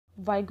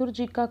ਵਾਹਿਗੁਰੂ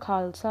ਜੀ ਕਾ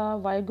ਖਾਲਸਾ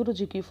ਵਾਹਿਗੁਰੂ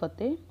ਜੀ ਕੀ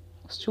ਫਤਿਹ।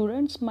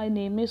 Students, my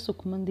name is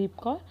Sukhmandeep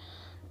Kaur.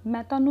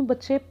 ਮੈਂ ਤੁਹਾਨੂੰ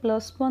ਬੱਚੇ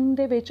 +1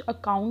 ਦੇ ਵਿੱਚ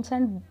accounts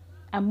and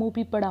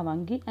MOP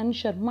ਪੜ੍ਹਾਵਾਂਗੀ and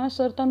Sharma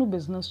sir ਤੁਹਾਨੂੰ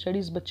ਬਿਜ਼ਨਸ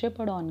ਸਟੱਡੀਜ਼ ਬੱਚੇ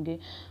ਪੜ੍ਹਾਉਣਗੇ।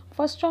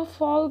 ਫਸਟ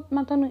ਆਫ ਆਲ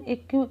ਮੈਂ ਤੁਹਾਨੂੰ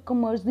ਇੱਕ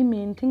ਕਮਰਸ ਦੀ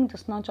ਮੇਨ ਥਿੰਗ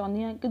ਦੱਸਣਾ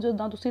ਚਾਹੁੰਦੀ ਹਾਂ ਕਿ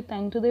ਜਿੱਦਾਂ ਤੁਸੀਂ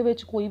 10th ਦੇ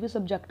ਵਿੱਚ ਕੋਈ ਵੀ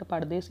ਸਬਜੈਕਟ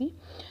ਪੜ੍ਹਦੇ ਸੀ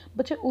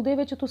ਬੱਚੇ, ਉਹਦੇ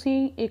ਵਿੱਚ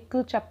ਤੁਸੀਂ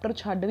ਇੱਕ ਚੈਪਟਰ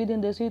ਛੱਡ ਵੀ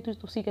ਦਿੰਦੇ ਸੀ ਤੇ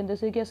ਤੁਸੀਂ ਕਹਿੰਦੇ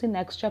ਸੀ ਕਿ ਅਸੀਂ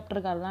ਨੈਕਸਟ ਚੈਪਟਰ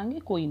ਕਰ ਲਾਂਗੇ,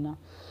 ਕੋਈ ਨਾ,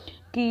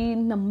 ਕਿ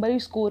ਨੰਬਰ ਹੀ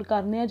ਸਕੋਰ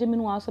ਕਰਨੇ ਆ। ਜੇ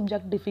ਮੈਨੂੰ ਆਹ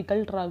ਸਬਜੈਕਟ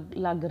ਡਿਫੀਕਲਟ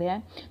ਲੱਗ ਰਿਹਾ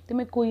ਅਤੇ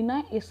ਮੈਂ ਕੋਈ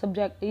ਨਾ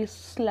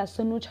ਇਸ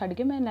ਲੈਸਨ ਨੂੰ ਛੱਡ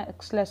ਕੇ ਮੈਂ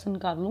ਨੈਕਸਟ ਲੈਸਨ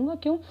ਕਰ ਲੂँਗਾ।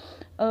 ਕਿਉਂ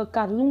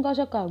ਕਰ ਲੂँਗਾ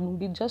ਜਾਂ ਕਰ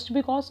ਲੂँਗੀ? ਜਸਟ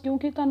ਬਿਕੋਜ਼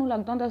ਕਿਉਂਕਿ ਤੁਹਾਨੂੰ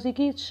ਲੱਗਦਾ ਹੁੰਦਾ ਸੀ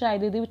ਕਿ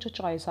ਸ਼ਾਇਦ ਇਹਦੇ ਵਿੱਚ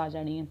ਚੋਇਸ ਆ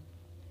ਜਾਣੀ ਹੈ।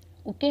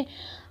 ਓਕੇ,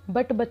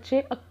 ਬਟ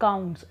ਬੱਚੇ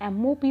ਅਕਾਊਂਟਸ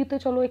MOP ਤਾਂ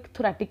ਚਲੋ ਇੱਕ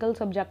ਥਰੈਟੀਕਲ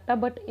ਸਬਜੈਕਟ ਆ,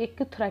 ਬਟ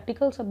ਇੱਕ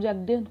ਥਰੈਟੀਕਲ ਸਬਜੈਕਟ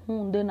ਦੇ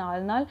ਹੋਣ ਦੇ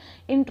ਨਾਲ ਨਾਲ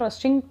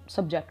ਇੰਟਰਸਟਿੰਗ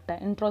ਸਬਜੈਕਟ ਹੈ।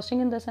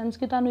 ਇੰਟਰਸਟਿੰਗ ਇਨ ਦਾ ਸੈਂਸ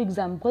ਕਿ ਤੁਹਾਨੂੰ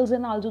ਐਗਜ਼ਾਮਪਲਸ ਦੇ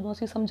ਨਾਲ ਜਦੋਂ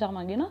ਅਸੀਂ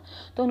ਸਮਝਾਵਾਂਗੇ ਨਾ,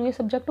 ਤੁਹਾਨੂੰ ਇਹ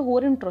ਸਬਜੈਕਟ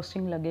ਹੋਰ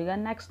ਇੰਟਰਸਟਿੰਗ ਲੱਗੇਗਾ।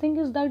 Next thing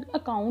is that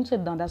accounts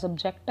ਇੱਦਾਂ ਦਾ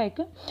ਸਬਜੈਕਟ ਹੈ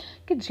ਇੱਕ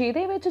ਕਿ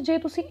ਜਿਹਦੇ ਵਿੱਚ ਜੇ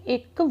ਤੁਸੀਂ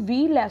ਇੱਕ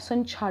ਵੀ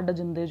ਲੈਸਨ ਛੱਡ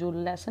ਦਿੰਦੇ ਜੋ,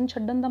 ਲੈਸਨ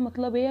ਛੱਡਣ ਦਾ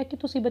ਮਤਲਬ ਇਹ ਹੈ ਕਿ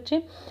ਤੁਸੀਂ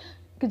ਬੱਚੇ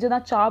ਕਿ ਜਿੱਦਾਂ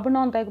ਚਾਹ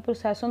ਬਣਾਉਣ ਦਾ ਇੱਕ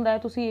ਪ੍ਰੋਸੈਸ ਹੁੰਦਾ ਹੈ,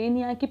 ਤੁਸੀਂ ਇਹ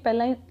ਨਹੀਂ ਹੈ ਕਿ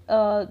ਪਹਿਲਾਂ ਹੀ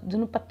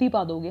ਜਿਹਨੂੰ ਪੱਤੀ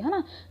ਪਾ ਦੋਗੇ, ਹੈ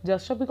ਨਾ।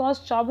 ਜਸਟ ਬਿਕੋਜ਼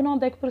ਚਾਹ ਬਣਾਉਣ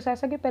ਦਾ ਇੱਕ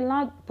ਪ੍ਰੋਸੈਸ ਹੈ ਕਿ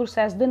ਪਹਿਲਾਂ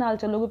ਪ੍ਰੋਸੈਸ ਦੇ ਨਾਲ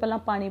ਚੱਲੋਗੇ, ਪਹਿਲਾਂ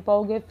ਪਾਣੀ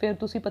ਪਾਓਗੇ ਫਿਰ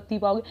ਤੁਸੀਂ ਪੱਤੀ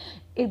ਪਾਓਗੇ।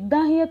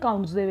 ਇੱਦਾਂ ਹੀ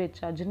ਅਕਾਊਂਟਸ ਦੇ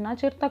ਵਿੱਚ ਆ, ਜਿੰਨਾ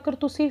ਚਿਰ ਤੱਕ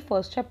ਤੁਸੀਂ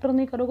ਫਸਟ ਚੈਪਟਰ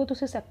ਨਹੀਂ ਕਰੋਗੇ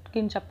ਤੁਸੀਂ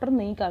ਸੈਕੰਡ ਚੈਪਟਰ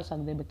ਨਹੀਂ ਕਰ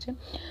ਸਕਦੇ ਬੱਚੇ।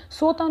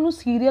 ਸੋ ਤੁਹਾਨੂੰ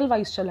ਸੀਰੀਅਲ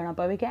ਵਾਈਜ਼ ਚੱਲਣਾ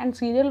ਪਵੇਗਾ ਐਂਡ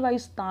ਸੀਰੀਅਲ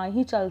ਵਾਈਜ਼ ਤਾਂ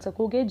ਹੀ ਚੱਲ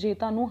ਸਕੋਗੇ ਜੇ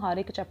ਤੁਹਾਨੂੰ ਹਰ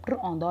ਇੱਕ ਚੈਪਟਰ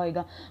ਆਉਂਦਾ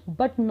ਹੋਏਗਾ।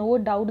 ਬਟ ਨੋ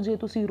ਡਾਊਟ ਜੇ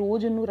ਤੁਸੀਂ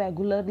ਰੋਜ਼ ਇਹਨੂੰ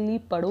ਰੈਗੂਲਰਲੀ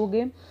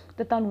ਪੜ੍ਹੋਗੇ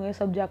ਤਾਂ ਤੁਹਾਨੂੰ ਇਹ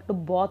ਸਬਜੈਕਟ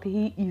ਬਹੁਤ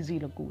ਹੀ ਈਜ਼ੀ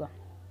ਲੱਗੂਗਾ।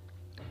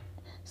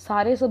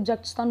 ਸਾਰੇ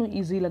ਸਬਜੈਕਟਸ ਤੁਹਾਨੂੰ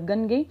ਈਜ਼ੀ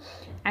ਲੱਗਣਗੇ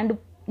ਐਂਡ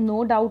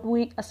ਨੋ ਡਾਊਟ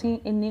ਵੀ ਅਸੀਂ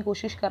ਇੰਨੀ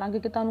ਕੋਸ਼ਿਸ਼ ਕਰਾਂਗੇ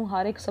ਕਿ ਤੁਹਾਨੂੰ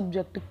ਹਰ ਇੱਕ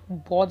ਸਬਜੈਕਟ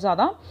ਬਹੁਤ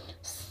ਜ਼ਿਆਦਾ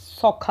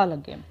ਸੌਖਾ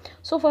ਲੱਗੇ।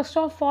 ਸੋ ਫਸਟ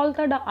ਆਫ ਆਲ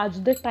ਤੁਹਾਡਾ ਅੱਜ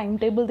ਦੇ ਟਾਈਮ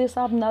ਟੇਬਲ ਦੇ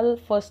ਹਿਸਾਬ ਨਾਲ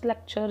ਫਸਟ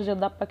ਲੈਕਚਰ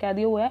ਜਦੋਂ ਆਪਾਂ ਕਹਿ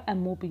ਦਈਏ ਉਹ ਹੈ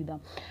MOP the.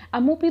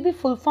 MOP the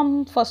full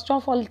form first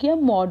of all ਕੀ ਹੈ?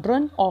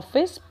 Modern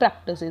office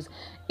practices.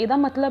 ਇਹਦਾ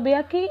ਮਤਲਬ ਇਹ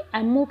ਆ ਕਿ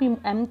MOP,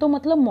 M ਤੋਂ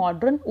ਮਤਲਬ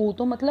ਮਾਡਰਨ, O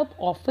ਤੋਂ ਮਤਲਬ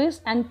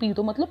ਆਫਿਸ ਐਂਡ P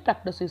ਤੋਂ ਮਤਲਬ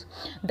ਪ੍ਰੈਕਟਿਸਿਸ।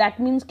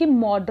 ਦੈਟ ਮੀਨਸ ਕਿ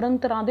ਮਾਡਰਨ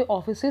ਤਰ੍ਹਾਂ ਦੇ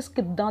ਆਫਿਸਿਸ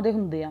ਕਿੱਦਾਂ ਦੇ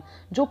ਹੁੰਦੇ ਆ।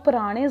 ਜੋ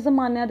ਪੁਰਾਣੇ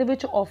ਜ਼ਮਾਨਿਆਂ ਦੇ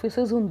ਵਿੱਚ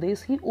ਆਫਿਸਿਸ ਹੁੰਦੇ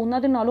ਸੀ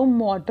ਉਹਨਾਂ ਦੇ ਨਾਲੋਂ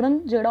ਮਾਡਰਨ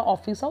ਜਿਹੜਾ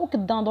ਆਫਿਸ ਆ ਉਹ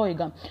ਕਿੱਦਾਂ ਦਾ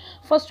ਹੋਏਗਾ।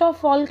 ਫਸਟ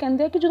ਆਫ ਆਲ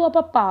ਕਹਿੰਦੇ ਆ ਕਿ ਜਦੋਂ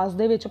ਆਪਾਂ ਪਾਸ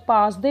ਦੇ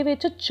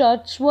ਵਿੱਚ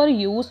ਚਰਚ ਵਰ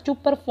used to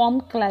perform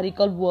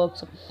clerical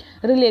works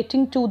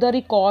relating to the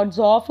records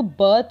of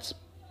ਬਰਥਸ,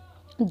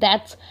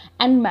 deaths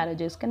and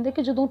marriages. ਕਹਿੰਦੇ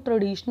ਕਿ ਜਦੋਂ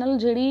ਟਰਡੀਸ਼ਨਲ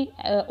ਜਿਹੜੀ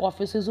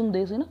ਆਫਿਸਿਸ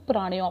ਹੁੰਦੇ ਸੀ ਨਾ,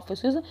 ਪੁਰਾਣੇ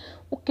ਆਫਿਸਿਸ,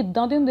 ਉਹ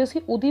ਕਿੱਦਾਂ ਦੇ ਹੁੰਦੇ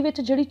ਸੀ, ਉਹਦੇ ਵਿੱਚ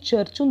ਜਿਹੜੀ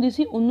ਚਰਚ ਹੁੰਦੀ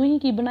ਸੀ ਉਹਨੂੰ ਹੀ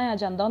ਕੀ ਬਣਾਇਆ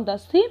ਜਾਂਦਾ ਹੁੰਦਾ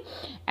ਸੀ?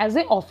 As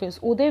a office.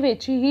 ਉਹਦੇ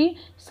ਵਿੱਚ ਹੀ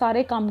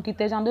ਸਾਰੇ ਕੰਮ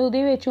ਕੀਤੇ ਜਾਂਦੇ,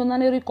 ਉਹਦੇ ਵਿੱਚ ਉਹਨਾਂ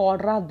ਨੇ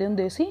ਰਿਕਾਰਡ ਰੱਖਦੇ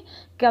ਹੁੰਦੇ ਸੀ।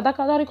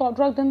 ਕਾਹਦਾ ਰਿਕਾਰਡ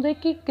ਰੱਖਦੇ ਹੁੰਦੇ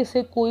ਕਿ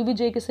ਕੋਈ ਵੀ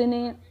ਜੇ ਕਿਸੇ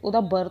ਨੇ ਉਹਦਾ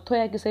ਬਰਥ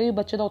ਹੋਇਆ ਕਿਸੇ ਵੀ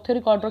ਬੱਚੇ ਦਾ, ਉੱਥੇ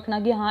ਰਿਕਾਰਡ ਰੱਖਣਾ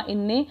ਕਿ ਹਾਂ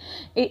ਇੰਨੇ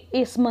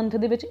ਇਸ ਮੰਥ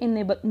ਦੇ ਵਿੱਚ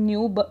ਇੰਨੇ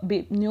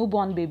ਨਿਊ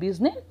ਬੋਰਨ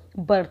ਬੇਬੀਜ਼ ਨੇ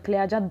ਬਰਥ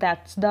ਲਿਆ, ਜਾਂ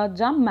ਡੈਥਸ ਦਾ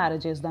ਜਾਂ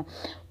ਮੈਰਿਜਸ ਦਾ।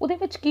 ਉਹਦੇ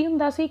ਵਿੱਚ ਕੀ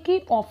ਹੁੰਦਾ ਸੀ ਕਿ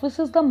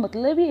ਆਫਿਸਿਸ ਦਾ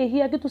ਮਤਲਬ ਹੀ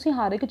ਇਹੀ ਹੈ ਕਿ ਤੁਸੀਂ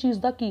ਹਰ ਇੱਕ ਚੀਜ਼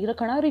ਦਾ ਕੀ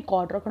ਰੱਖਣਾ?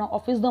 ਰਿਕਾਰਡ ਰੱਖਣਾ।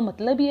 ਆਫਿਸ ਦਾ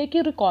ਮਤਲਬ ਹੀ ਹੈ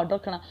ਕਿ ਰਿਕਾਰਡ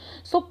ਰੱਖਣਾ।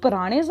 ਸੋ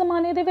ਪੁਰਾਣੇ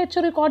ਜ਼ਮਾਨੇ ਦੇ ਵਿੱਚ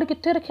ਰਿਕਾਰਡ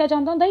ਕਿੱਥੇ ਰੱਖਿਆ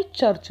ਜਾਂਦਾ ਹੁੰਦਾ ਸੀ?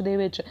 ਚਰਚ ਦੇ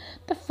ਵਿੱਚ।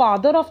 ਤੇ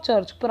ਫਾਦਰ ਆਫ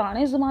ਚਰਚ,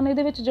 ਪੁਰਾਣੇ ਜ਼ਮਾਨੇ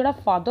ਦੇ ਵਿੱਚ ਜਿਹੜਾ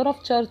ਫਾਦਰ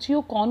ਆਫ ਚਰਚ ਸੀ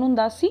ਉਹ ਕੌਣ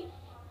ਹੁੰਦਾ ਸੀ?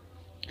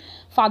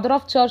 ਫਾਦਰ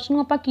ਆਫ ਚਰਚ ਨੂੰ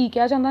ਆਪਾਂ ਕੀ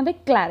ਕਿਹਾ ਜਾਂਦਾ ਹੁੰਦਾ?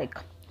 ਕਲੈਰਿਕ।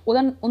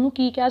 ਉਹਨੂੰ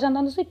ਕੀ ਕਿਹਾ ਜਾਂਦਾ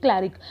ਹੁੰਦਾ ਸੀ?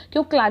 ਕਲੈਰਿਕ।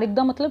 ਕਿਉਂ ਕਲੈਰਿਕ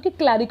ਦਾ ਮਤਲਬ ਕਿ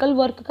ਕਲੈਰੀਕਲ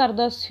ਵਰਕ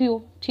ਕਰਦਾ ਸੀ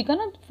ਉਹ, ਠੀਕ ਹੈ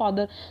ਨਾ,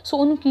 ਫਾਦਰ। ਸੋ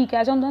ਉਹਨੂੰ ਕੀ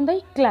ਕਿਹਾ ਜਾਂਦਾ ਹੁੰਦਾ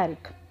ਸੀ?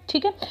 ਕਲੈਰਿਕ।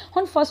 ਠੀਕ ਹੈ।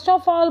 ਹੁਣ ਫਸਟ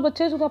ਆਫ ਆਲ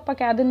ਬੱਚੇ ਜਦੋਂ ਆਪਾਂ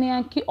ਕਹਿ ਦਿੰਦੇ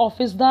ਹਾਂ ਕਿ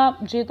ਆਫਿਸ ਦਾ,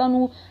 ਜੇ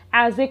ਤੁਹਾਨੂੰ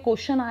ਐਜ਼ ਏ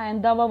ਕੁਐਸਚਨ ਆ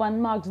ਜਾਂਦਾ ਵਾ 1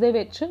 ਮਾਰਕਸ ਦੇ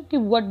ਵਿੱਚ ਕਿ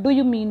ਵਟ do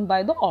you mean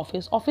by the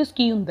office, office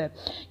ਕੀ ਹੁੰਦਾ?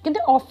 ਕਹਿੰਦੇ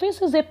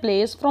office is a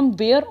place from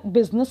wear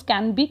business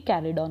can be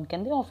carried on.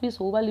 ਕਹਿੰਦੇ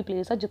ਆਫਿਸ ਉਹ ਵਾਲੀ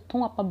ਪਲੇਸ ਆ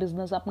ਜਿੱਥੋਂ ਆਪਾਂ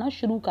ਬਿਜ਼ਨਸ ਆਪਣਾ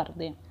ਸ਼ੁਰੂ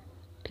ਕਰਦੇ ਹਾਂ।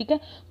 ਠੀਕ ਹੈ।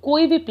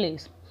 ਕੋਈ ਵੀ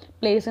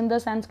ਪਲੇਸ ਇਨ ਦਾ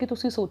ਸੈਂਸ ਕਿ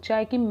ਤੁਸੀਂ ਸੋਚਿਆ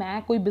ਹੈ ਕਿ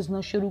ਮੈਂ ਕੋਈ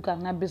ਬਿਜ਼ਨਸ ਸ਼ੁਰੂ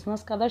ਕਰਨਾ।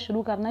 ਬਿਜ਼ਨਸ ਕਾਹਦਾ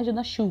ਸ਼ੁਰੂ ਕਰਨਾ?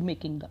 ਜਿੱਦਾਂ ਸ਼ੂ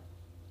ਮੇਕਿੰਗ ਦਾ।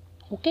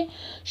 ਓਕੇ,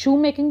 ਸ਼ੂ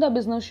ਮੇਕਿੰਗ ਦਾ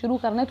ਬਿਜ਼ਨਸ ਸ਼ੁਰੂ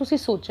ਕਰਨਾ। ਤੁਸੀਂ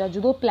ਸੋਚਿਆ,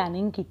 ਜਦੋਂ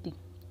ਪਲੈਨਿੰਗ ਕੀਤੀ,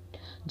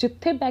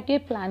 ਜਿੱਥੇ ਬਹਿ ਕੇ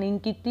ਪਲੈਨਿੰਗ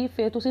ਕੀਤੀ,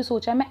 ਫਿਰ ਤੁਸੀਂ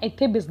ਸੋਚਿਆ ਮੈਂ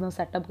ਇੱਥੇ ਬਿਜ਼ਨਸ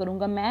ਸੈਟਅਪ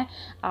ਕਰੂੰਗਾ। ਮੈਂ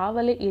ਆਹ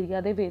ਵਾਲੇ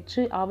ਏਰੀਆ ਦੇ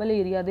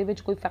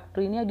ਵਿੱਚ ਕੋਈ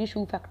ਫੈਕਟਰੀ ਨਹੀਂ ਹੈਗੀ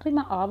ਸ਼ੂ ਫੈਕਟਰੀ,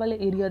 ਮੈਂ ਆਹ ਵਾਲੇ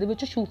ਏਰੀਆ ਦੇ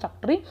ਵਿੱਚ ਸ਼ੂ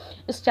ਫੈਕਟਰੀ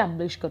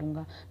ਇਸਟੈਬਲਿਸ਼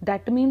ਕਰੂੰਗਾ।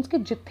 ਦੈਟ ਮੀਨਸ ਕਿ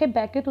ਜਿੱਥੇ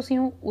ਬਹਿ ਕੇ ਤੁਸੀਂ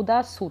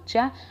ਉਹਦਾ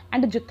ਸੋਚਿਆ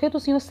ਐਂਡ ਜਿੱਥੇ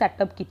ਤੁਸੀਂ ਉਹ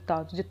ਸੈਟਅਪ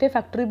ਕੀਤਾ, ਜਿੱਥੇ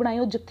ਫੈਕਟਰੀ ਬਣਾਈ,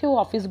 ਉਹ ਜਿੱਥੇ ਉਹ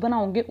ਆਫਿਸ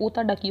ਬਣਾਓਗੇ ਉਹ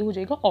ਤੁਹਾਡਾ ਕੀ ਹੋ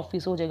ਜਾਏਗਾ?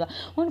 ਆਫਿਸ ਹੋ ਜਾਏਗਾ।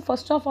 ਹੁਣ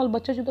ਫਸਟ ਆਫ ਆਲ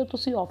ਬੱਚੇ, ਜਦੋਂ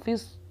ਤੁਸੀਂ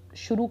ਆਫਿਸ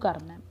ਸ਼ੁਰੂ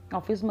ਕਰਨਾ,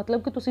 ਆਫਿਸ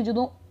ਮਤਲਬ ਕਿ ਤੁਸੀਂ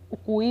ਜਦੋਂ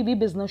ਕੋਈ ਵੀ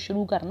ਬਿਜ਼ਨਸ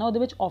ਸ਼ੁਰੂ ਕਰਨਾ ਉਹਦੇ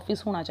ਵਿੱਚ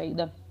ਆਫਿਸ ਹੋਣਾ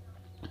ਚਾਹੀਦਾ।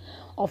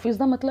 ਆਫਿਸ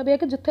ਦਾ ਮਤਲਬ ਇਹ ਹੈ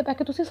ਕਿ ਜਿੱਥੇ ਬਹਿ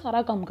ਕੇ ਤੁਸੀਂ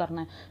ਸਾਰਾ ਕੰਮ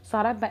ਕਰਨਾ ਹੈ।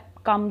 ਸਾਰਾ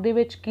ਕੰਮ ਦੇ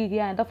ਵਿੱਚ ਕੀ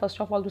ਗਿਆ ਤਾਂ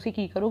ਫਸਟ ਆਫ ਆਲ ਤੁਸੀਂ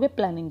ਕੀ ਕਰੋਗੇ?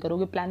 ਪਲੈਨਿੰਗ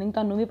ਕਰੋਗੇ। ਪਲੈਨਿੰਗ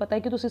ਤੁਹਾਨੂੰ ਵੀ ਪਤਾ ਹੈ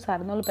ਕਿ ਤੁਸੀਂ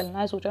ਸਾਰਿਆਂ ਨਾਲੋਂ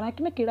ਪਹਿਲਾਂ ਇਹ ਸੋਚਣਾ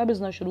ਕਿ ਮੈਂ ਕਿਹੜਾ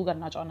ਬਿਜ਼ਨਸ ਸ਼ੁਰੂ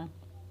ਕਰਨਾ ਚਾਹੁੰਦਾ।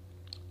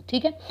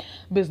 ਠੀਕ ਹੈ।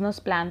 ਬਿਜ਼ਨਸ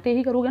ਪਲਾਨ ਤੇ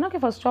ਇਹੀ ਕਰੋਗੇ ਨਾ ਕਿ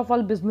ਫਸਟ ਆਫ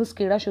ਆਲ ਬਿਜ਼ਨਸ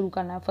ਕਿਹੜਾ ਸ਼ੁਰੂ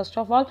ਕਰਨਾ ਹੈ। First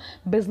of all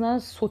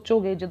business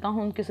ਸੋਚੋਗੇ। ਜਿੱਦਾਂ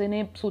ਹੁਣ ਕਿਸੇ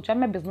ਨੇ ਸੋਚਿਆ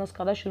ਮੈਂ ਬਿਜ਼ਨਸ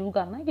ਕਾਹਦਾ ਸ਼ੁਰੂ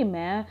ਕਰਨਾ ਕਿ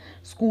ਮੈਂ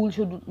ਸਕੂਲ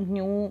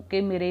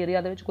ਕਿ ਮੇਰੇ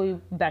ਏਰੀਆ ਦੇ ਵਿੱਚ ਕੋਈ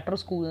ਬੈਟਰ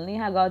ਸਕੂਲ ਨਹੀਂ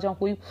ਹੈਗਾ ਜਾਂ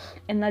ਕੋਈ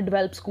ਇੰਨਾ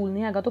ਡਿਵੈਲਪ ਸਕੂਲ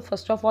ਨਹੀਂ ਹੈਗਾ, ਤਾਂ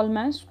ਫਸਟ ਆਫ ਆਲ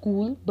ਮੈਂ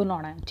ਸਕੂਲ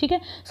ਬਣਾਉਣਾ ਹੈ। ਠੀਕ ਹੈ।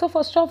 So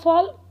first of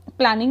all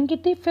planning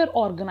ਕੀਤੀ, ਫਿਰ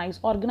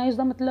ਔਰਗਨਾਈਜ਼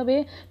ਦਾ ਮਤਲਬ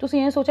ਇਹ,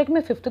 ਤੁਸੀਂ ਇਹ ਸੋਚਿਆ ਕਿ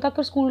ਮੈਂ 5th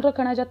ਤੱਕ ਸਕੂਲ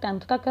ਰੱਖਣਾ ਜਾਂ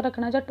 10th ਤੱਕ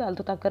ਰੱਖਣਾ ਜਾਂ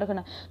 12th ਤੱਕ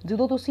ਰੱਖਣਾ।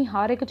 ਜਦੋਂ ਤੁਸੀਂ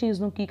ਹਰ ਇੱਕ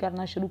ਚੀਜ਼ ਨੂੰ ਕੀ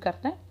ਕਰਨਾ ਸ਼ੁਰੂ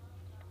ਕਰਨਾ,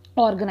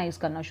 ऑर्गेनाइज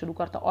करना शुरू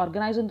करता।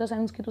 ऑर्गेनाइज इन द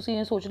सेंस कि तुसीं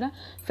ये सोचना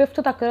 5th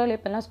तक हले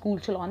पहलां स्कूल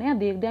चलाने आ,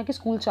 देखते हैं कि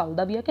स्कूल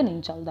चलदा भी है कि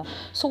नहीं चलदा।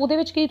 सो ਉਹਦੇ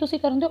ਵਿੱਚ ਕੀ ਤੁਸੀਂ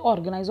ਕਰਦੇ ਹੋ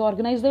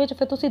ऑर्गेनाइज ਦੇ ਵਿੱਚ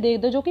ਫਿਰ ਤੁਸੀਂ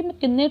ਦੇਖਦੇ ਜੋ ਕਿ ਮੈਂ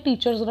ਕਿੰਨੇ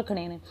ਟੀਚਰਸ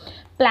ਰੱਖਣੇ ਨੇ।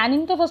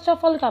 ਪਲੈਨਿੰਗ ਤਾਂ ਫਸਟ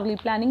ਆਫ ਆਲ ਕਰ ਲਈ।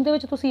 ਪਲੈਨਿੰਗ ਦੇ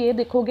ਵਿੱਚ ਤੁਸੀਂ ਇਹ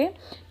ਦੇਖੋਗੇ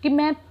ਕਿ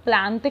ਮੈਂ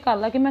ਪਲਾਨ ਤੇ ਕਰ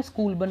ਲਾ ਕਿ ਮੈਂ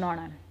ਸਕੂਲ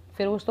ਬਣਾਉਣਾ ਹੈ।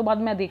 फिर उस तो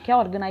बाद मैं देखा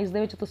ऑर्गेनाइज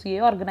ये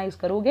ऑर्गेनाइज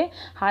करोगे,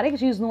 हर एक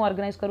चीज़ को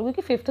ऑर्गेनाइज करोगे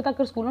कि 5th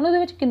तक स्कूल होना,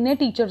 किन्ने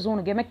टीचर्स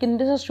होंगे, मैं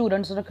किन्ने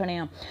स्टूडेंट्स रखने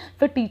हैं,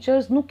 फिर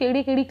टीचर्स नूं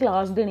केड़ी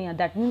क्लास देनी है।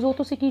 दैट मीनस वो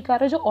तुसीं की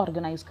कर रहे जो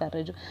ऑर्गेनाइज कर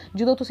रहे जो।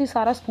 जो तुसीं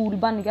सारा स्कूल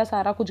बन गया,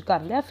 सारा कुछ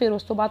कर लिया, फिर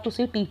उस तो बाद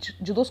तुसीं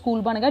जो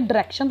स्कूल बन गया,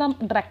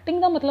 डायरैक्टिंग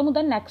का मतलब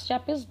होंदा नैक्सट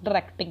स्टैप इज़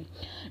डायरैक्टिंग।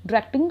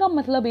 डायरैक्टिंग का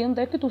मतलब ये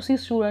होंदा कि तुसीं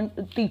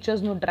स्टूडेंट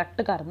टीचर्स नूं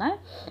डायरैक्ट करना है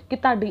कि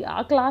तुहाडी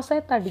आ क्लास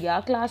है, तुहाडी आ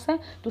क्लास है,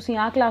 तुसीं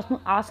आ क्लास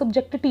नूं आ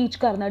सब्जैक्ट टीच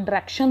करना,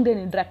 डायरैक्शन देनी।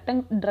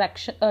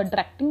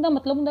 डायरैक्टिंग का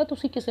मतलब होंदा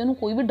तुसीं किसी नूं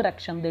कोई भी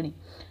डायरैक्शन देनी,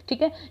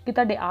 ठीक है, कि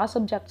तुहाडे आ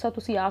सब्जैक्ट्स आ,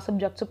 तुसीं आ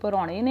सब्जैक्ट्स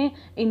पढ़ाने ने,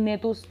 इन्ने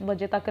तो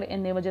बजे तक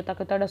इन्ने बजे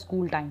तक तुहाडा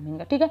स्कूल टाइमिंग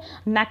है, ठीक है।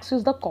 Next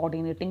is the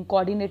कोआर्डिनेटिंग।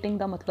 कोआर्डिनेटिंग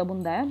का मतलब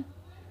होंदा है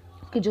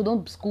कि जो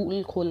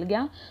स्कूल खुल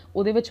गया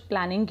ਉਹਦੇ ਵਿੱਚ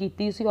ਪਲੈਨਿੰਗ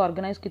ਕੀਤੀ ਸੀ,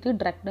 ਆਰਗੇਨਾਈਜ਼ ਕੀਤੀ,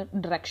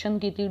 ਡਾਇਰੈਕਸ਼ਨ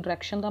ਕੀਤੀ।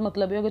 ਡਾਇਰੈਕਸ਼ਨ ਦਾ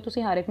ਮਤਲਬ ਇਹ ਹੋ ਗਿਆ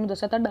ਤੁਸੀਂ ਹਰ ਇੱਕ ਨੂੰ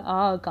ਦੱਸਿਆ ਤੁਹਾਡਾ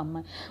ਆਹ ਕੰਮ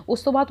ਹੈ।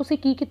 ਉਸ ਤੋਂ ਬਾਅਦ ਤੁਸੀਂ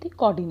ਕੀ ਕੀਤੀ,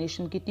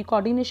 ਕੋਆਰਡੀਨੇਸ਼ਨ ਕੀਤੀ।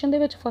 ਕੋਆਰਡੀਨੇਸ਼ਨ ਦੇ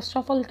ਵਿੱਚ ਫਸਟ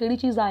ਆਫ ਆਲ ਕਿਹੜੀ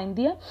ਚੀਜ਼ ਆ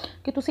ਜਾਂਦੀ ਹੈ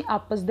ਕਿ ਤੁਸੀਂ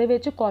ਆਪਸ ਦੇ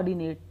ਵਿੱਚ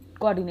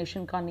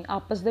ਕੋਆਰਡੀਨੇਸ਼ਨ ਕਰਨੀ।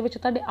 ਆਪਸ ਦੇ ਵਿੱਚ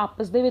ਤੁਹਾਡੇ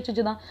ਆਪਸ ਦੇ ਵਿੱਚ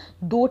ਜਿੱਦਾਂ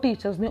ਦੋ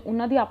ਟੀਚਰਸ ਨੇ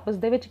ਉਹਨਾਂ ਦੀ ਆਪਸ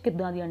ਦੇ ਵਿੱਚ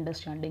ਕਿੱਦਾਂ ਦੀ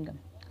ਅੰਡਰਸਟੈਂਡਿੰਗ ਹੈ,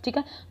 ਠੀਕ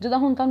ਹੈ। ਜਿੱਦਾਂ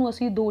ਹੁਣ ਤੁਹਾਨੂੰ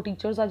ਅਸੀਂ 2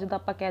 ਟੀਚਰਸ ਆ, ਜਿੱਦਾਂ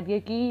ਆਪਾਂ ਕਹਿ ਦਈਏ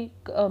ਕਿ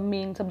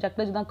ਮੇਨ ਸਬਜੈਕਟ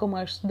ਹੈ, ਜਿੱਦਾਂ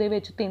ਕਮਰਸ ਦੇ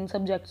ਵਿੱਚ 3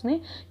 ਸਬਜੈਕਟਸ ਨੇ,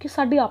 ਕਿ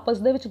ਸਾਡੀ ਆਪਸ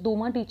ਦੇ ਵਿੱਚ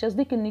ਦੋਵਾਂ ਟੀਚਰਸ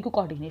ਦੀ ਕਿੰਨੀ ਕੁ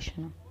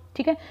ਕੋਆਰਡੀਨੇਸ਼ਨ ਆ,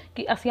 ਠੀਕ ਹੈ।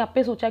 ਕਿ ਅਸੀਂ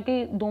ਆਪੇ ਸੋਚਿਆ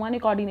ਕਿ ਦੋਵਾਂ ਨੇ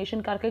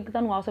ਕੋਆਰਡੀਨੇਸ਼ਨ ਕਰਕੇ ਕਿ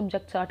ਤੁਹਾਨੂੰ ਆਹ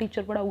ਸਬਜੈਕਟਸ ਆ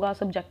ਟੀਚਰ ਪੜ੍ਹਾਊਗਾ, ਆਹ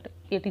ਸਬਜੈਕਟ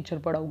ਇਹ ਟੀਚਰ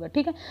ਪੜ੍ਹਾਊਗਾ,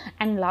 ਠੀਕ ਹੈ।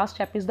 And last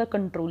step is the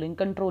controlling.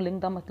 Controlling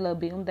ਦਾ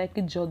ਮਤਲਬ ਇਹ ਹੁੰਦਾ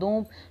ਕਿ ਜਦੋਂ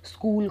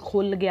ਸਕੂਲ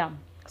ਖੁੱਲ੍ਹ ਗਿਆ,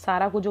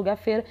 ਸਾਰਾ ਕੁਝ ਹੋ ਗਿਆ,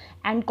 ਫਿਰ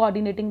ਐਂਡ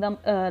ਕੋਆਰਡੀਨੇਟਿੰਗ ਦਾ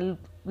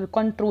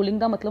ਕੰਟਰੋਲਿੰਗ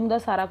ਦਾ ਮਤਲਬ ਹੁੰਦਾ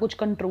ਸਾਰਾ ਕੁਝ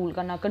ਕੰਟਰੋਲ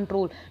ਕਰਨਾ।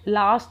 ਕੰਟਰੋਲ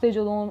ਲਾਸਟ 'ਤੇ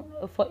ਜਦੋਂ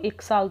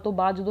 1 ਸਾਲ ਤੋਂ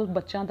ਬਾਅਦ ਜਦੋਂ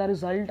ਬੱਚਿਆਂ ਦਾ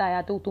ਰਿਜ਼ਲਟ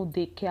ਆਇਆ ਤਾਂ ਉਤੋਂ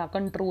ਦੇਖਿਆ,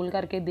 ਕੰਟਰੋਲ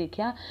ਕਰਕੇ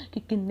ਦੇਖਿਆ ਕਿ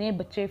ਕਿੰਨੇ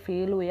ਬੱਚੇ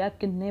ਫੇਲ ਹੋਏ ਆ,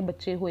 ਕਿੰਨੇ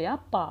ਬੱਚੇ ਹੋਇਆ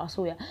ਪਾਸ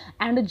ਹੋਇਆ,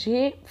 ਐਂਡ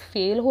ਜੇ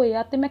ਫੇਲ ਹੋਏ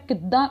ਆ ਤਾਂ ਮੈਂ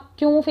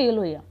ਕਿਉਂ ਫੇਲ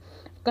ਹੋਏ ਆ।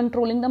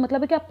 ਕੰਟਰੋਲਿੰਗ ਦਾ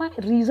ਮਤਲਬ ਹੈ ਕਿ ਆਪਾਂ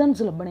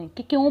ਰੀਜ਼ਨਸ ਲੱਭਣੇ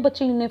ਕਿ ਕਿਉਂ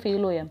ਬੱਚੇ ਇੰਨੇ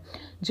ਫੇਲ ਹੋਏ ਆ।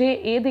 ਜੇ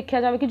ਇਹ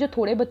ਦੇਖਿਆ ਜਾਵੇ ਕਿ ਜੇ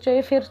ਥੋੜ੍ਹੇ ਬੱਚੇ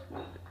ਹੋਏ ਫਿਰ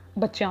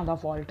ਬੱਚਿਆਂ ਦਾ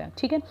ਫਾਲਟ ਹੈ,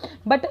 ਠੀਕ ਹੈ।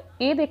 ਬਟ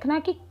ਇਹ ਦੇਖਣਾ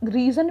ਕਿ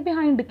ਰੀਜ਼ਨ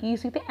ਬਿਹਾਈਂਡ ਕੀ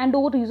ਸੀ, ਅਤੇ ਐਂਡ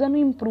ਉਹ ਰੀਜ਼ਨ ਨੂੰ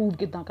ਇੰਪਰੂਵ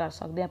ਕਿੱਦਾਂ ਕਰ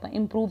ਸਕਦੇ ਆਪਾਂ।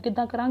 ਇੰਪਰੂਵ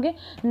ਕਿੱਦਾਂ ਕਰਾਂਗੇ,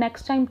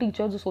 ਨੈਕਸਟ ਟਾਈਮ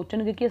ਟੀਚਰਸ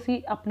ਸੋਚਣਗੇ ਕਿ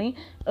ਅਸੀਂ ਆਪਣੀ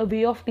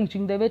ਵੇ ਆਫ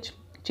ਟੀਚਿੰਗ ਦੇ ਵਿੱਚ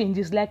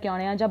ਚੇਂਜਿਸ ਲੈ ਕੇ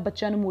ਆਉਣੇ ਆ, ਜਾਂ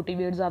ਬੱਚਿਆਂ ਨੂੰ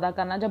ਮੋਟੀਵੇਟ ਜ਼ਿਆਦਾ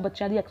ਕਰਨਾ, ਜਾਂ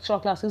ਬੱਚਿਆਂ ਦੀ ਐਕਸਟਰਾ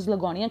ਕਲਾਸਿਸ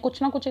ਲਗਾਉਣੀਆਂ,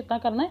 ਕੁਛ ਨਾ ਕੁਛ ਇੱਦਾਂ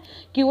ਕਰਨਾ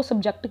ਕਿ ਉਹ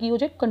ਸਬਜੈਕਟ ਕੀ ਹੋ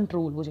ਜਾਏ,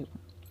 ਕੰਟਰੋਲ ਹੋ ਜਾਏ।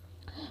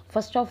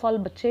 फस्ट ऑफ ऑल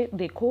बच्चे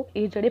देखो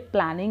ये जोड़े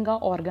planning uh,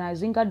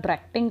 organising uh,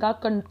 डायरैक्टिंग uh,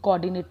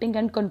 कोआर्डिनेटिंग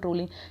and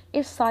controlling,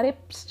 ये सारे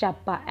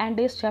स्टैप आ एंड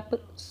ये step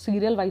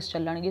serial wise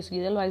चलणगे।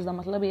 Serial wise का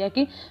मतलब यह है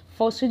कि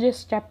फस्ट जो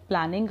स्टैप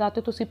प्लैनिंग आ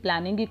तो तुसी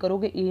प्लैनिंग ही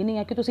करोगे, ये नहीं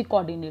है कि तुसी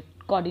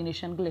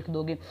कोआर्डिनेशन लिख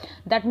दोगे।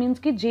 दैट मीनस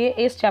कि जे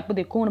ये स्टैप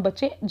देखो हुण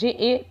बच्चे, जे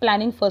ये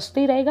प्लैनिंग फस्ट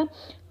ही रहेगा,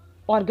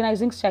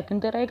 ऑर्गेनाइजिंग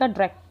सैकेंड ते रहेगा,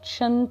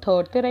 डायरैक्शन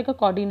थर्ड ते रहेगा,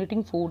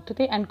 कोआर्डिनेटिंग फोर्थ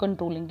ते एंड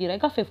कंट्रोलिंग की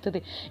रहेगा फिफ्थ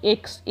ते।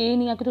 एक ये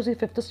नहीं है कि तुसी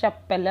फिफ्थ स्टैप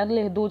पहले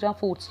लिख दो या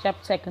फोर्थ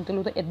स्टैप सैकेंड ते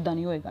लो, तो इदा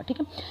नहीं होएगा,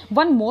 ठीक है।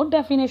 वन मोर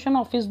डेफिनेशन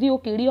ऑफिस दी, वो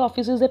केड़ी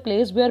office is a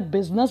place where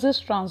business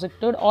is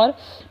ट्रांसैक्टेड और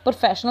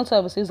प्रोफैशनल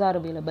सर्विसेज आर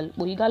अवेलेबल।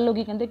 वही गल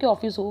होगी, कहते कि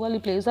ऑफिस वो वाली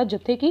प्लेस है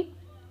जिथे कि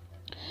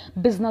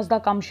बिजनेस का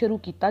काम शुरू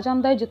किया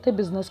जाता है, जिथे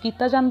बिजनेस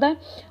किया जाता है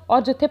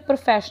और जिथे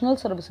प्रोफैशनल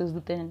सर्विसेज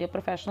दिते जाती है।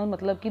 प्रोफैशनल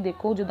मतलब कि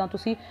देखो जिदा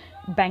तुसी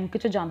बैंक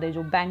च जाते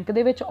जो, बैंक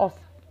दे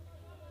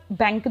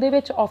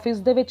विच ऑफिस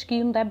दे विच की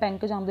हुंदा है,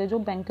 बैंक जाते जो,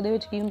 बैंक दे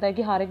विच की हुंदा है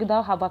कि हर एक दा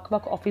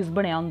वख-वख ऑफिस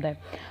बनया हुंदा है,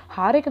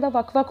 हर एक दा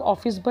वख-वख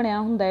ऑफिस बनया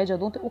हुंदा है।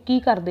 जदों ते वो की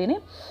करदे ने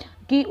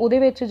कि उहदे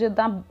विच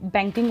जिद्दां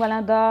बैंकिंग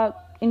वालियां दा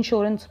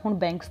इंश्योरेंस, हुण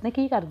बैंक्स ने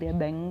की करदे आ,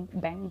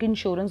 बैंक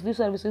इंश्योरेंस की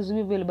सर्विसिज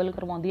भी अवेलेबल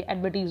करवाउंदी है,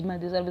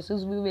 एडवरटीजमेंट की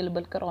सर्विसिज भी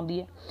अवेलेबल करवाउंदी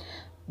है,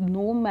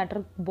 नो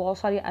मैटर बहुत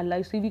सारी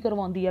LIC भी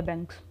करवाउंदी है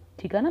बैंक्स,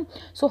 ठीक है ना।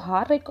 सो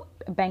हर एक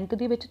बैंक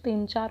के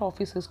 3-4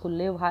 ऑफिस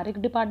खुले, हर एक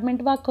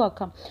डिपार्टमेंट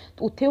वख-वख आ,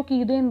 तो उत्थे वो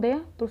की देंदे आ,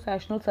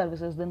 प्रोफैशनल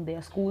सर्विसिज देंदे आ।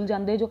 स्कूल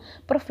जाते जो,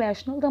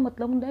 प्रोफैशनल का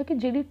मतलब होंदा है कि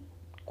जिहड़ी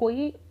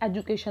कोई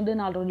एजुकेशन के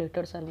नाल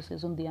रिलेटेड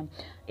सर्विसिज होंदी है।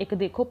 एक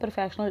देखो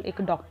प्रोफैशनल,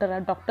 एक डॉक्टर है,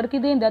 डॉक्टर की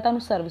देंदा तुहानूं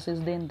सर्विसिज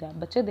देंदा।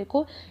 बच्चे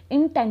देखो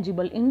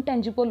इनटेंजिबल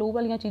वो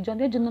वाली चीज़ां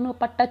होंदियां जिन्हां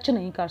आपां टच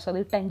नहीं कर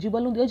सकते,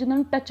 टेंजिबल होंदियां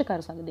जिन्हां टच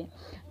कर सकते,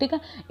 ठीक है।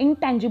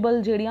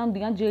 इनटेंजिबल जिहड़ियां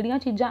होंदियां, जिहड़ियां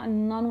चीज़ां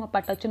इन्हां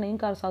आपां टच नहीं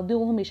कर सकते,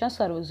 वो हमेशा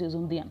सर्विसिज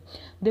होंदियां।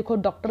 देखो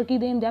डॉक्टर की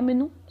देंदा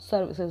मैनूं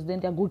सर्विसिज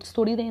देंदा, गुड्स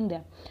थोड़ी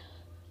देंदा,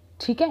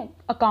 ठीक है।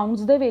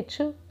 Accounts they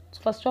which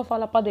first of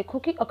all आपां देखो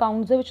कि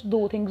अकाउंट्स दे विच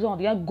 2 थिंग्स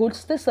आउंदियां,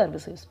 गुड्स ते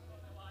सर्विसिज।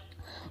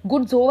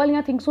 गुड्स वो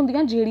वाली थिंग्स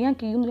होंदियां जिहड़ियां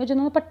की होंदियां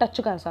जिन्हां आपां टच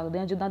कर सकते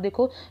हैं। जिद्दां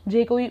देखो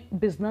जे कोई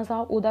बिजनेस आ,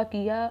 उहदा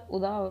की आ,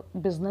 उहदा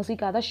बिजनेस ही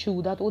कहदा शू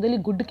दा, तो उहदे लई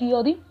गुड की आ,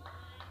 उहदी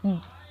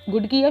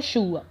गुड की आ,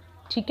 शू आ,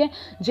 ठीक है।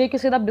 जे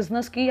किसी दा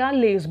बिजनेस की आ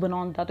लेस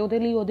बनाउण दा, तो उहदे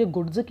लई उहदे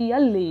गुड्स की आ,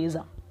 लेस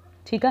आ,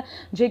 ठीक है।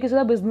 जे किसी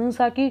दा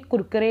बिजनेस आ कि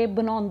कुरकुरे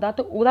बनाउण दा,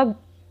 तो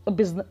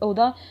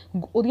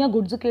उहदियां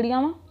गुड्स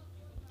किहड़ियां वा,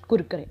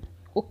 Kurkure.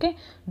 Okay,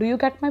 do you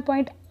get my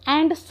point.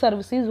 And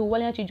services वो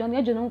वाली चीज़ां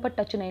होंदियां जिन्होंने आप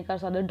टच नहीं कर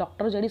सकते।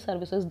 डॉक्टर जिहड़ी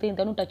सर्विसिज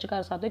देंदा उन्होंने टच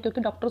कर सकते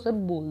क्योंकि डॉक्टर सिर्फ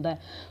बोलता है।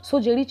 सो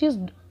जिहड़ी चीज़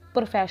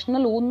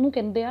प्रोफैशनल उन्होंने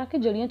कहते हैं कि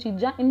जिहड़ियां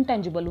चीज़ां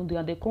इनटेंजिबल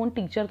होंदियां। देखो हुण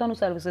टीचर तुहानूं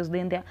सर्विसिज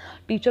देंदे आ,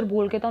 टीचर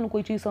बोल के तुहानूं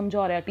कोई चीज़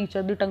समझा रहा,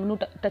 टीचर की टंग नूं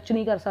टच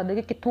नहीं कर सकते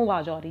कि कित्थों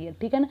आवाज़ आ रही है,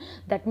 ठीक है ना।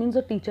 दैट मीनस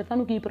टीचर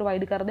तुहानूं की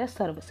प्रोवाइड करदे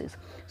सर्विसिज।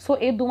 सो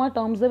ये दोवां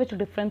टर्म्स दे विच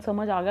डिफरेंस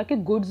समझ आ गया कि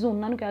गुड्स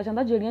उन्होंने कहा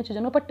जाता जिहड़ियां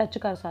चीज़ां नूं आपां टच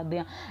कर सकते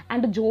हैं।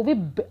 एंड जो भी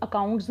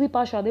अकाउंट्स की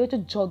भाषा दे विच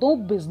जदों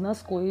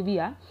बिजनस कोई भी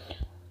है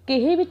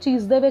किसी भी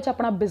चीज़ दे विच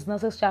अपना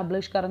बिजनस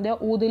इस्टैबलिश करन दिया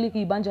उहदे लई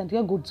की बन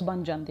जांदियां गुड्स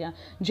बन जांदियां।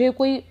 जे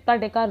कोई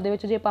तुहाडे घर दे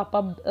विच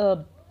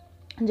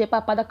जे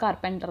पापा दा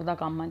कारपेंटर का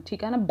काम है,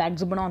 ठीक है ना,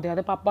 बैड्स बनाते हैं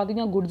तो पापा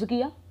दियां गुड्स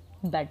की आ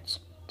बैड्स,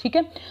 ठीक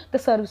है। तो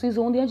सर्विसिज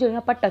होंदियां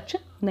जिहड़ियां आपां टच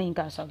नहीं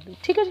कर सकते,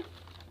 ठीक है जी।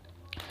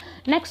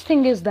 नैक्सट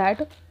थिंग इज़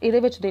दैट ये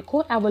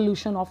देखो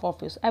एवोल्यूशन ऑफ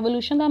ऑफिस।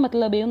 एवोल्यूशन का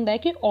मतलब ये होंदा है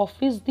कि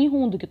ऑफिस की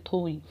होंद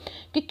कित्थों हुई,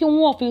 कि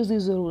क्यों ऑफिस की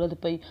जरूरत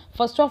पई।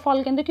 फस्ट ऑफ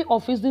ऑल कहते कि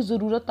ऑफिस की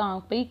जरूरत तां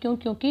पई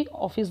क्योंकि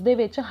ऑफिस दे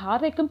विच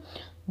हर एक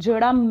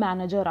जोड़ा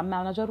मैनेजर आ,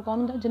 मैनेजर कौन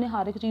होंदा जिन्हें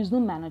हर एक चीज़ नूं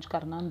मैनेज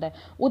करना होंदा है।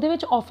 उहदे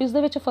विच office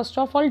they which first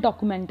of all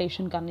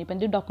documentation करनी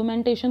पैंदी।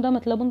 डॉक्यूमेंटेशन का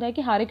मतलब होंदा है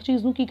कि हर एक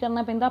चीज़ नूं की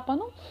करना पैंदा आपां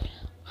नूं,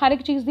 हर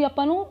एक चीज़ की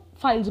आपां नूं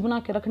फाइल्स बना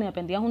के रखनियां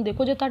पैंदियां। हुण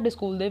देखो जे तुहाडे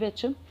स्कूल दे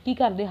विच की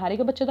करदे, हर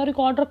एक बच्चे का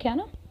रिकॉर्ड रखिया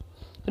ना,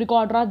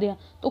 रिकॉर्ड रखते हैं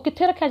तो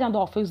कित्थे रखा जाता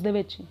ऑफिस दे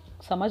विच,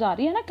 समझ आ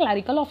रही है ना,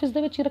 क्लैरिकल ऑफिस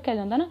दे विच ही रखा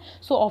जाता ना।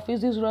 सो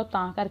ऑफिस की जरूरत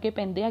तां करके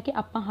पैंदी है कि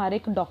आपां हर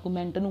एक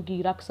डॉक्यूमेंट नूं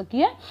की रख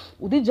सकीए,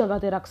 उहदी जगह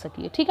ते रख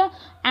सकीए, ठीक है।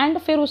 एंड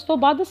फिर उस तो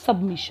बाद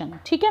सबमिशन,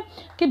 ठीक है,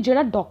 कि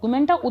जिहड़ा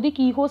डॉक्यूमेंट आ उहदी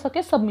की हो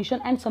सके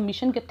सबमिशन। एंड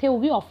सबमिशन कित्थे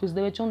होगी ऑफिस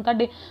दे विच। हुण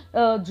तुहाडे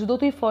जदों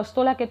तुसीं फर्स्ट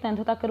तो लैके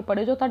 10th तक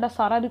पढ़े जो तुहाडा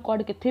सारा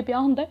रिकॉर्ड कित्थे पिया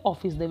हुंदा है,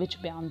 ऑफिस दे विच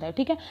पिया हुंदा है,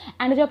 ठीक है।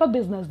 एंड जे आपां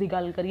बिजनस की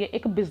गल करिए,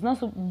 एक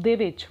बिजनस दे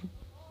विच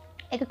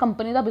एक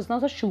कंपनी का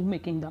बिजनस है शू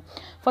मेकिंग का।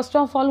 फस्ट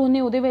ऑफ ऑल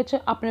उन्हें उहदे विच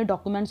अपने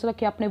डॉक्यूमेंट्स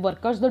रखे, अपने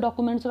वर्करस के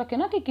डॉक्यूमेंट्स रखे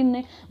ना, कि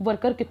किन्ने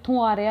वर्कर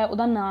कित्थों आ रहा है,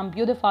 उहदा नाम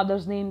की, उहदे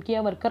फादर्स नेम की है,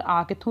 वर्कर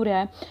आ कित्थों रहा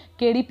है,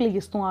 किहड़ी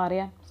प्लेस तो आ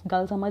रहा है,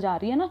 गल समझ आ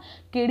रही है ना,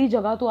 किहड़ी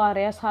जगह तो आ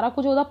रहा है, सारा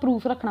कुछ उहदा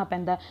प्रूफ रखना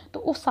पैंदा है। तो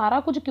वो सारा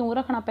कुछ क्यों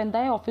रखना पैंदा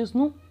है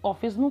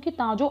ऑफिस नूं कि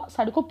तां जो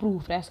साडे कोल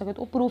प्रूफ रह सके।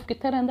 तो प्रूफ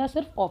कित्थे रहिंदा,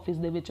 सिर्फ ऑफिस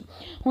दे विच।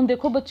 हुण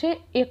देखो बच्चे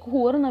एक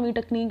होर नवीं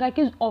टैकनीक है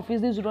कि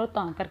ऑफिस की जरूरत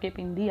तां करके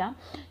पैंदी आ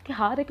कि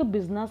हर एक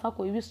बिजनस आ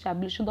कोई भी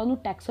इस्टैबलिश होंदा उहनूं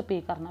टैक्स पे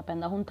करना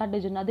पैंदा। हुण तुहाडे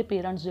जिन्हां दे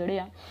पेरेंट्स जिहड़े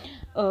आ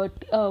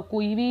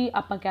कोई भी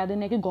आपां कह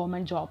दिंदे कि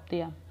गवर्नमेंट जॉब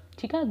ते आ,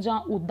 ठीक है, जां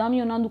उदां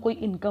भी उन्होंने कोई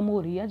इनकम हो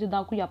रही है,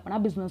 जिद्दां कोई अपना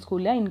बिजनस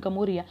खोलिया इनकम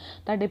हो रही है,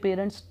 तुहाडे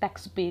पेरेंट्स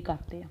टैक्स पे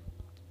करते हैं,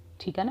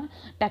 ठीक है ना,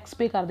 टैक्स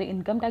पे करते।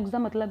 इनकम टैक्स का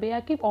मतलब यह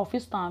है कि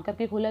ऑफिस तां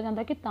करके खोलिया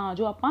जाता कि तां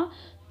जो आपां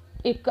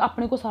एक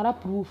अपने को सारा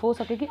प्रूफ हो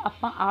सके कि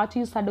आपां आ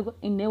चीज़ साडे को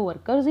इन्ने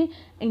वर्कर्स ही,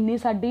 इन्नी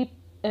साडी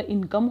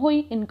इनकम हुई,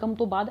 इनकम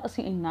तो बाद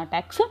असीं इन्ना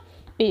टैक्स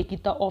पे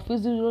किया। ऑफिस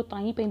की जरूरत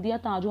तां ही पैंदी है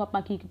तां जो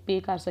आपां की पे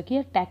कर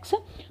सकीए, टैक्स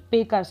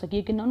पे कर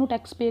सकीए। किन्हां नूं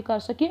टैक्स पे कर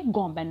सकीए,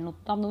 गवर्नमेंट नूं।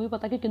 तुहानूं भी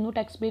पता कि किन्नू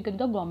टैक्स पे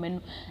करीदा, गवर्नमेंट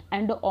नूं।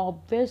 एंड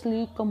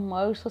ऑबवियसली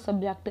कमर्स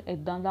सबजैक्ट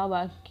इदां दा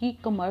वा कि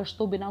कमर्स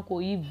तो बिना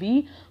कोई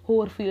भी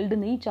होर फील्ड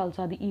नहीं चल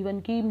सकती, ईवन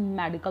कि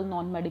मैडिकल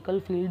नॉन मैडिकल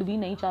फील्ड भी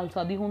नहीं चल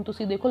सकती। हुण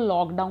तुसीं देखो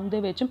lockdown they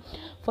which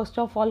first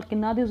of all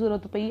किन्हां दी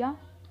जरूरत पई आ,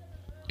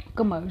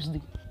 कमर्स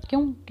दी।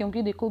 क्यों,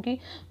 क्योंकि देखो कि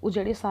वो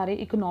जोड़े सारे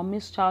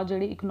इकनॉमिस्ट आ,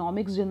 जोड़े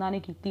इकनॉमिक्स जिन्होंने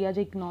की है,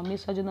 जो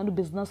इकनॉमिस्ट आ जिन्होंने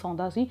बिजनस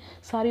आता सी,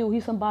 सारे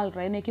उही संभाल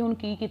रहे हैं कि हुण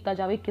की किया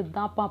जाए,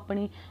 किद्दां आपां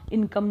अपनी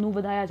इनकम नूं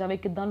वधाया जाए,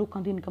 किद्दां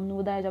लोकां दी इनकम नूं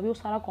वधाया जाए, वो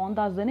सारा कौन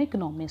दसदे ने,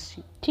 इकनॉमिस्ट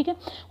जी, ठीक है।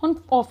 हुण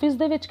ऑफिस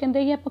दे विच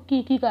कहंदे कि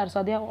आपां की कर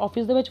सकते हैं।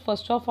 Office they which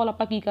first of all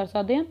आपां की कर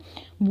सकते हैं,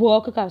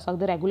 वर्क कर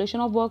सकते, रेगूलेशन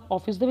ऑफ वर्क।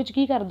 ऑफिस दे विच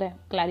की करदा है,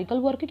 क्लैरिकल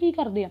वर्क की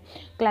करदे आ,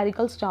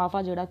 क्लैरिकल स्टाफ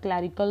आ जिहड़ा,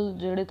 क्लैरिकल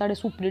जिहड़े तुहाडे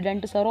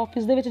सुपरीडेंट सर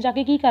ऑफिस दे विच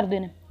जाके की करदे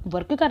ने,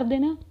 वर्क करते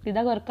हैं,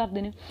 सीधा वर्क करते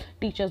हैं,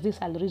 टीचर्स की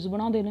सैलरीज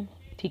बनाते हैं,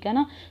 ठीक है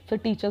ना। फिर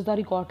टीचर्स का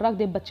रिकॉर्ड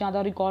रखते, बच्चों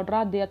का रिकॉर्ड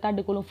रखते हैं,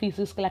 तुहाडे कोलों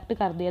फीसिस कलैक्ट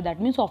करते हैं।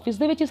 दैट मीनस ऑफिस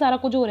के ही सारा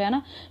कुछ हो रहा है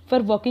ना।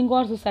 फिर वर्किंग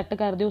आवर्स सैट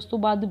करते, उस तो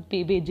बाद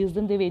वेजिज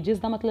देंगे। वेजिज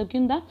का मतलब की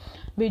होंदा,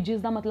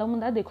 वेजिज का मतलब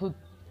होंदा, देखो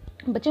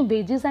बच्चे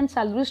wages and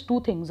salaries two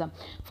things uh.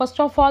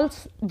 First of all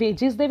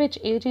wages दे विच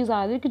ये चीज़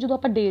आ रही कि जो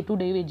आप डे टू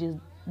डे वेजिज,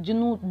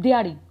 जिन्हों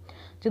दिहाड़ी,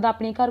 जब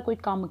अपने घर कोई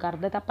काम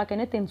करता तो आप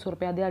कहने 300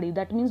 रुपया दिहाड़ी।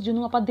 दैट मीनस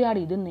जिन्होंने आप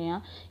दिहाड़ी दिंदे आ,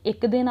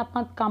 एक दिन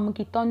आप काम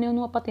किया उन्हें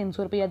उन्होंने आप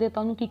 300 रुपया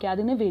देता, उन्होंने की कह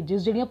देने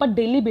वेजिज, जी आप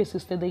डेली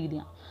बेसिस पर देई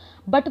दियाँ।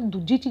 बट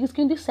दूजी चीज़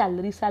की होंगी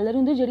सैलरी, सैलरी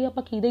होंगी जी आप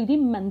की देई दी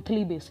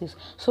मंथली बेसिस।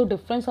 सो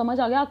डिफरेंस समझ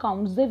आ गया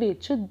अकाउंट्स दे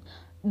विच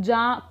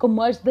जां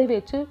कमर्स दे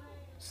विच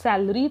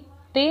सैलरी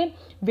ते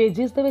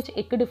वेजिस दे विच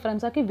एक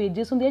डिफरेंस आ कि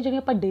वेजिस होंदी है जिहड़ी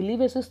आपां डेली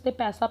बेसिस ते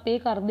पैसा पे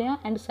करते हैं,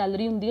 एंड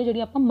सैलरी होंदी है जिहड़ी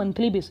आपां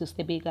मंथली बेसिस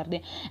ते पे करते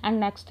हैं। And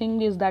next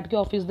thing is that कि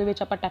ऑफिस दे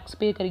विच आपां टैक्स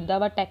पे करीदा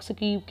वा। टैक्स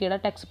की किहड़ा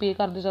टैक्स पे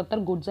करते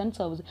ज़्यादातर गुड्स एंड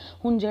सर्विस।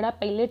 हुण जिहड़ा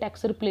पहले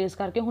टैक्स रिप्लेस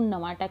करके हुण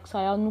नवां टैक्स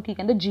आया उहनूं की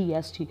कहंदे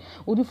GST,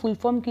 उहदी फुल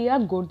फॉर्म की आ,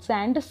 goods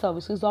and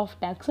services of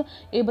tax.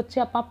 ये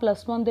बच्चे आपां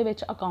 +1 दे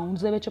which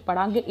accounts they which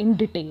पढ़ांगे in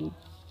detail,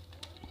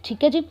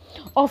 ठीक है जी।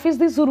 ऑफिस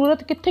की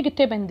जरूरत कित्थे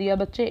कित्थे पैंदी है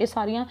बच्चे, ये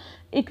सारियां।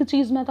 एक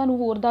चीज़ मैं तुहानूं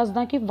होर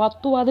दसदा कि वध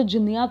तो वध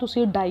जिन्नियां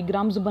तुसीं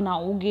डायग्राम्स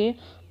बनाओगे,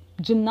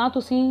 जिन्ना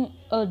तुसी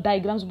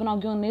डायग्राम्स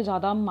बनाओगे उन्ने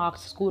ज़्यादा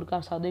मार्क्स स्कोर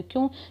कर सकते हो।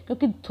 क्यों?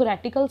 क्योंकि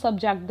थोरैटिकल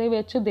सबजैक्ट दे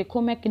विच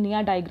देखो मैं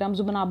किन्नियां डायग्राम्स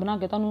बना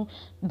के तुहानूं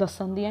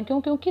दस्सण दी आं। क्यों?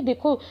 क्योंकि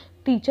देखो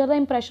टीचर दा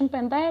इंप्रैशन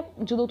पैंदा है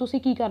जदों तुसी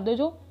की करदे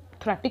जो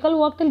थोरैटिकल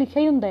वर्क तो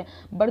लिखिया ही हुंदा है,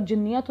 बट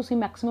जिन्नियां तुसी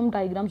मैक्सिमम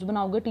डायग्राम्स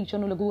बनाओगे टीचर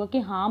नूं लगूगा कि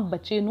हाँ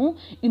बच्चे नूं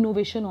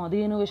इनोवेशन आउंदी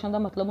है। इनोवेशन दा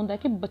मतलब हुंदा है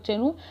कि बच्चे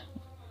नूं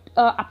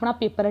अपना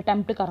पेपर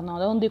अटैम्प्ट करना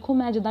होंदा। हुण देखो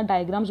मैं जिद्दां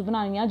डायग्राम्स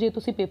बनाईआं, जे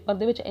तुसी पेपर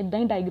दे विच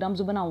इदां ही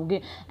डायग्राम्स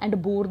बनाओगे एंड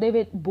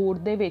बोर्ड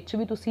दे विच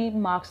भी तुसी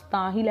मार्क्स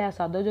तां ही लै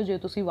सकदे हो जे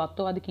तुसी वध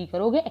तों वध की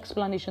करोगे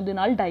एक्सप्लेनेशन दे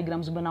नाल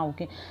डायग्राम्स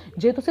बनाओगे।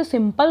 जे तुसी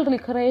सिंपल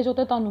लिख रहे जो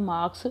तो तुहानूं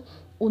मार्क्स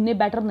उन्ने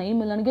बैटर नहीं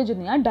मिलणगे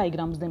जिन्नियां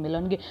डायग्राम्स दे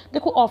मिलणगे।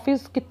 देखो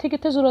ऑफिस कित्थे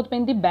कित्थे जरूरत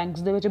पैंदी, बैंक्स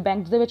दे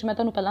विच मैं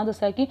तुहानूं पहलां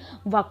दस्सिआ कि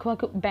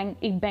वक्-वक्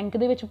बैंक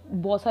दे विच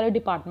बहुत सारे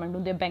डिपार्टमेंट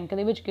हुंदे। बैंक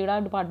दे विच किहड़ा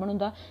डिपार्टमेंट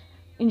हुंदा,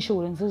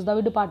 इंश्योरेंसिस का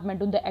भी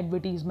डिपार्टमेंट हुंदा,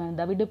 एडवरटीजमेंट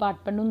का भी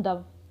डिपार्टमेंट हुंदा,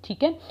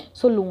 ठीक है।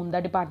 सो लोन का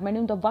डिपार्टमेंट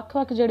हुंदा।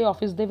 वक्-वक् जिहड़े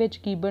ऑफिस दे विच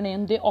की बने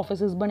हुंदे,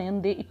 ऑफिसिस बने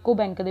हुंदे, इक्को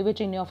बैंक दे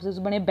विच इन्ने ऑफिसिस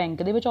बने,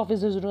 बैंक दे विच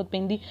ऑफिस की जरूरत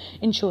पैंदी,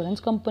 इंश्योरेंस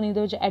कंपनी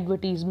दे विच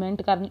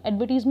एडवरटीजमेंट करनी।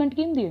 एडवरटीजमेंट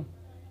की हुंदी है?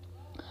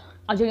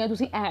 आ जिहड़ियां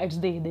तुसीं एड्स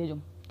देखदे जो,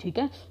 ठीक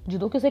है।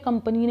 जो किसी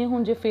कंपनी ने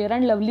हुण जे फेयर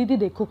एंड लवली दी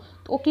देखो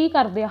तो की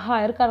करदे आ,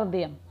 हायर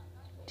करदे आ,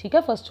 ठीक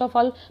है। First of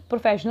all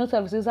professional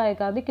services higher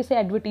करदे, किसी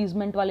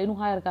एडवरटीजमेंट वाले नूं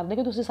हायर करदे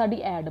कि तुसीं साडी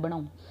ऐड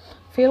बनाओ।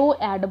 फिर वो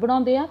ऐड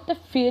बनाते हैं तो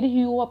फिर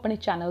ही वो अपने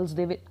चैनल्स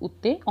के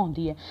उत्ते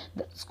आती है।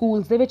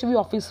 स्कूल्स दे विच भी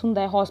ऑफिस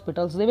हुंदा है,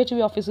 हॉस्पिटल्स दे विच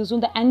भी ऑफिस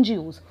हुंदा,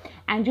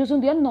 एनजीओज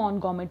हुंदियां नॉन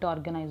गवर्नमेंट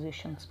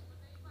ऑर्गेनाइजेशनस,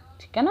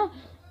 ठीक है ना,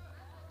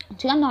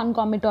 ठीक है। नॉन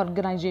गवर्नमेंट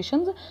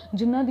ऑर्गेनाइजेशनस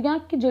जिन्हां दियां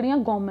कि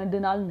जिहड़ियां गवर्नमेंट दे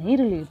नाल नहीं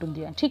रिलेट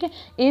हुंदियां, ठीक है।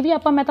 ये भी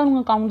मैं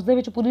तुहानूं अकाउंट्स दे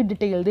विच पूरी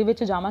डिटेल दे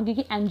विच जावांगी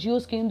कि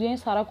एनजीओज की हुंदियां,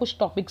 सारा कुछ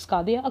topics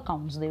काहदे uh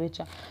accounts they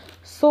which.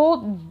 So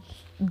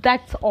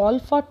that's all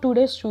for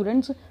today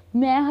students.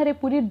 मैं हरे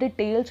पूरी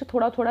डिटेल च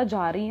थोड़ा थोड़ा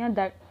जा रही हाँ,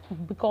 दैट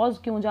बिकॉज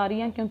क्यों जा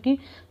रही हाँ, क्योंकि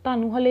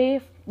तुहानूं हले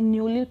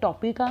न्यूली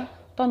टॉपिक आ,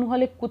 तुहानूं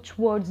हले कुछ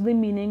वर्ड्स दी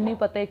मीनिंग नहीं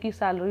पता है कि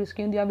सैलरीज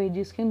की हुंदियां,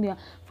 वेजिस की हुंदियां।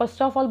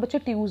 फस्ट ऑफ ऑल बच्चे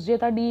ट्यूसडे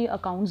तुहाडी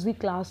अकाउंट्स दी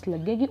क्लास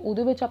लगेगी,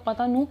 उहदे विच आपां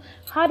तुहानूं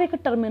हर एक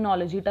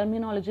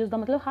टर्मिनोलॉजीज दा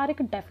मतलब हर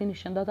एक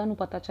डेफिनेशन दा तुहानूं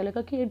पता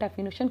चलेगा कि ये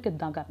डेफिनेशन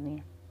किद्दां करनी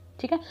है,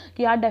 ठीक है,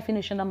 कि आह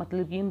डेफिनेशन का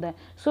मतलब की हुंदा है।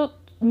 सो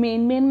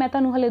मेन मैं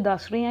तुहानूं हले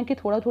दस रही हाँ कि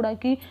थोड़ा थोड़ा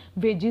कि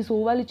वेजिस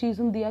वो वाली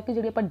चीज़ हुंदी है कि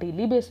जिहड़ी आपां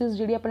डेली बेसिस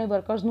जिहड़ी अपने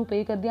वर्कर्स नूं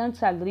पे करदे हां,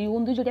 सैलरी वो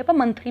हुंदी जिहड़ी आपां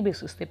मंथली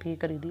बेसिस ते पे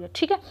करी दी है,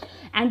 ठीक है।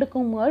 एंड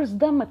कॉमर्स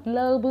दा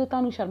मतलब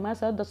तुहानूं शर्मा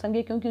सर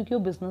दस्सणगे क्योंकि वो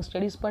बिजनस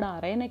स्टडीज़ पढ़ा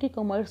रहे हैं कि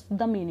कॉमर्स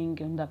दा मीनिंग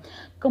की हुंदा।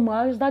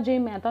 कॉमर्स दा जे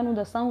मैं तुहानूं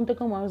दस्सां हुण ते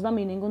कॉमर्स दा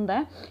मीनिंग हुंदा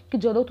है कि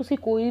जदों तुसीं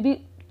कोई भी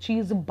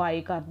चीज़ बाय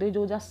करदे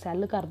जो जां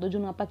सैल करदे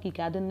जिन्होंने आपां की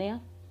कह दिंदे आ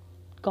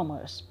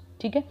कॉमर्स,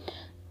 ठीक है।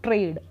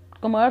 Trade,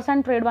 commerce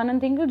and trade one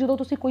and thing, जो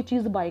तुसी कोई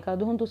चीज़ बाय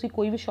करदे हो, तुसी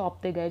कोई भी शॉप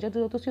ते गए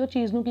जो तुसी वो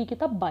चीज़ नूं की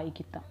कीता, बाय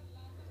कीता,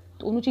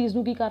 तो उन्होंने चीज़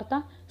नूं की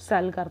करता,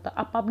 सैल करता।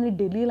 आप अपनी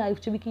डेली लाइफ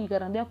च भी की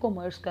करांदे आ,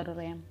 कॉमर्स कर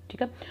रहे हैं,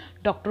 ठीक है।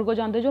 डॉक्टर को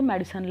जाते जो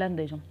मेडिसिन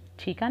लैंदे जो,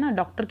 ठीक है ना।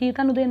 डॉक्टर की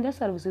तुहानूं देंदे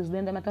सर्विसिज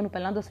देंदे। मैं तुहानूं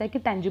पहलां दस्सिआ कि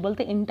टैंजीबल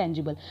ते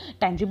इनटैंजीबल।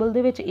 टैंजीबल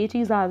दे विच ये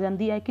चीज़ आ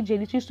जाती है कि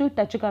जिहड़ी चीज़ तुसीं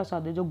टच कर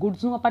सकदे जो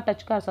गुड्स नूं आपां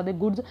टच कर सकदे,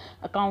 गुड्स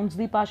अकाउंट्स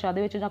की भाषा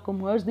दे विच जां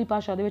कॉमर्स की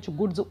भाषा दे विच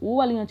गुड्स वो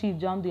वालियां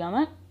चीज़ां हुंदियां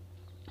वा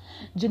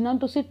जिन्हां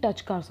तुसीं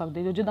टच कर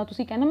सकते हो। जिद्दां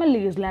तुसीं कहने मैं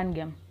लेस लैन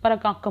गया, पर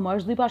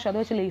कॉमर्स की भाषा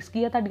दे लेस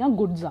की है तुहाडियां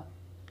गुड्स आ,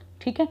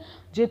 ठीक है।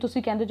 जे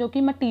तुसीं कहंदे जो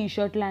कि मैं टी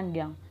शर्ट लैन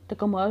गया तो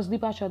कॉमर्स की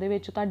भाषा दे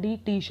विच तुहाडी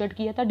टी शर्ट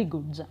की है, तुहाडी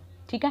गुड्स आ,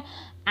 ठीक है।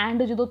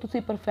 एंड जो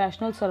तुसीं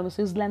प्रोफैशनल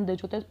सर्विसिज लैंदे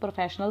जो, तो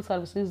प्रोफैशनल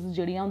सर्विसिज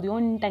जिहड़ियां हुंदियां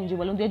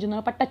इनटैंजीबल हुंदियां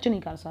जिन्हां आपां टच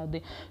नहीं कर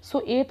सकते।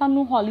 सो ये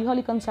तुहानूं हौली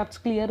हौली कंसैप्ट्स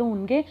क्लीयर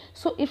होणगे।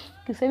 सो इफ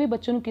किसी भी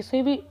बच्चे नूं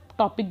किसी भी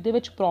टॉपिक दे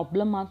विच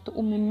प्रॉब्लम आ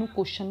तो मैनूं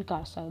क्वेश्चन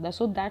कर सकदा।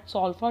 So that's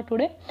all for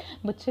today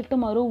बच्चे,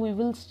 tomorrow we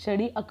will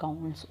study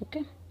accounts, okay.